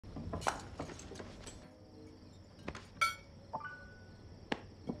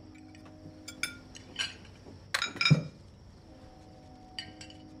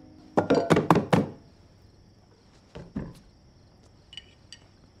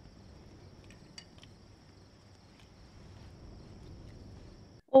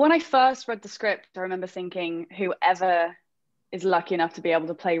Well, when I first read the script, I remember thinking whoever is lucky enough to be able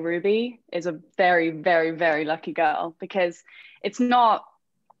to play Ruby is a very, very, very lucky girl, because it's not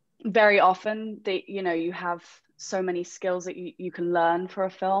very often that, you have so many skills that you can learn for a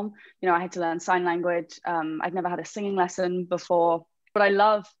film. I had to learn sign language. I'd never had a singing lesson before, but I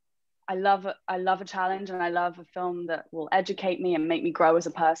love a challenge, and I love a film that will educate me and make me grow as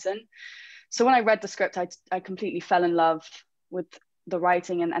a person. So when I read the script, I completely fell in love with the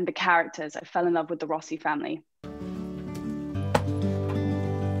writing and the characters. I fell in love with the Rossi family.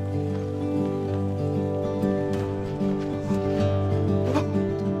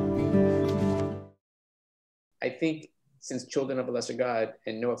 I think since Children of a Lesser God,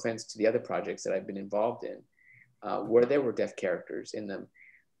 and no offense to the other projects that I've been involved in, where there were deaf characters in them,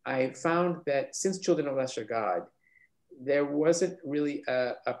 I found that since Children of a Lesser God, there wasn't really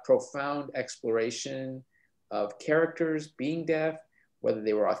a profound exploration of characters being deaf, whether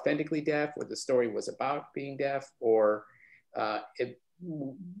they were authentically deaf, whether the story was about being deaf, or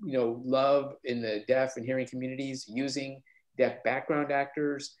love in the deaf and hearing communities using deaf background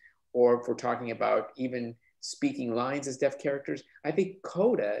actors, or if we're talking about even speaking lines as deaf characters. I think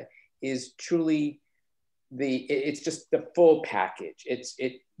CODA is truly it's just the full package.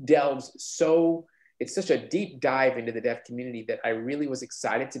 It delves it's such a deep dive into the deaf community that I really was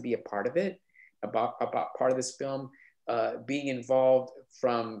excited to be a part of it, about part of this film, being involved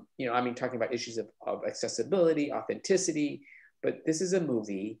from, talking about issues of accessibility, authenticity, but this is a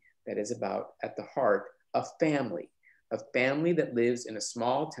movie that is about, at the heart, a family that lives in a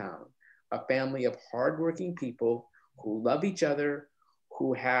small town, a family of hardworking people who love each other,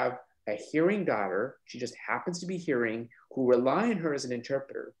 who have a hearing daughter, she just happens to be hearing, who rely on her as an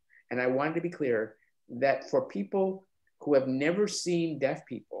interpreter. And I wanted to be clear that for people who have never seen deaf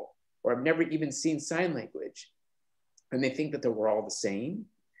people, or have never even seen sign language, and they think that we're all the same,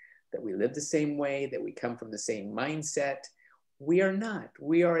 that we live the same way, that we come from the same mindset, we are not.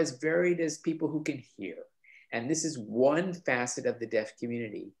 We are as varied as people who can hear. And this is one facet of the deaf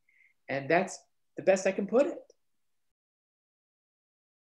community. And that's the best I can put it.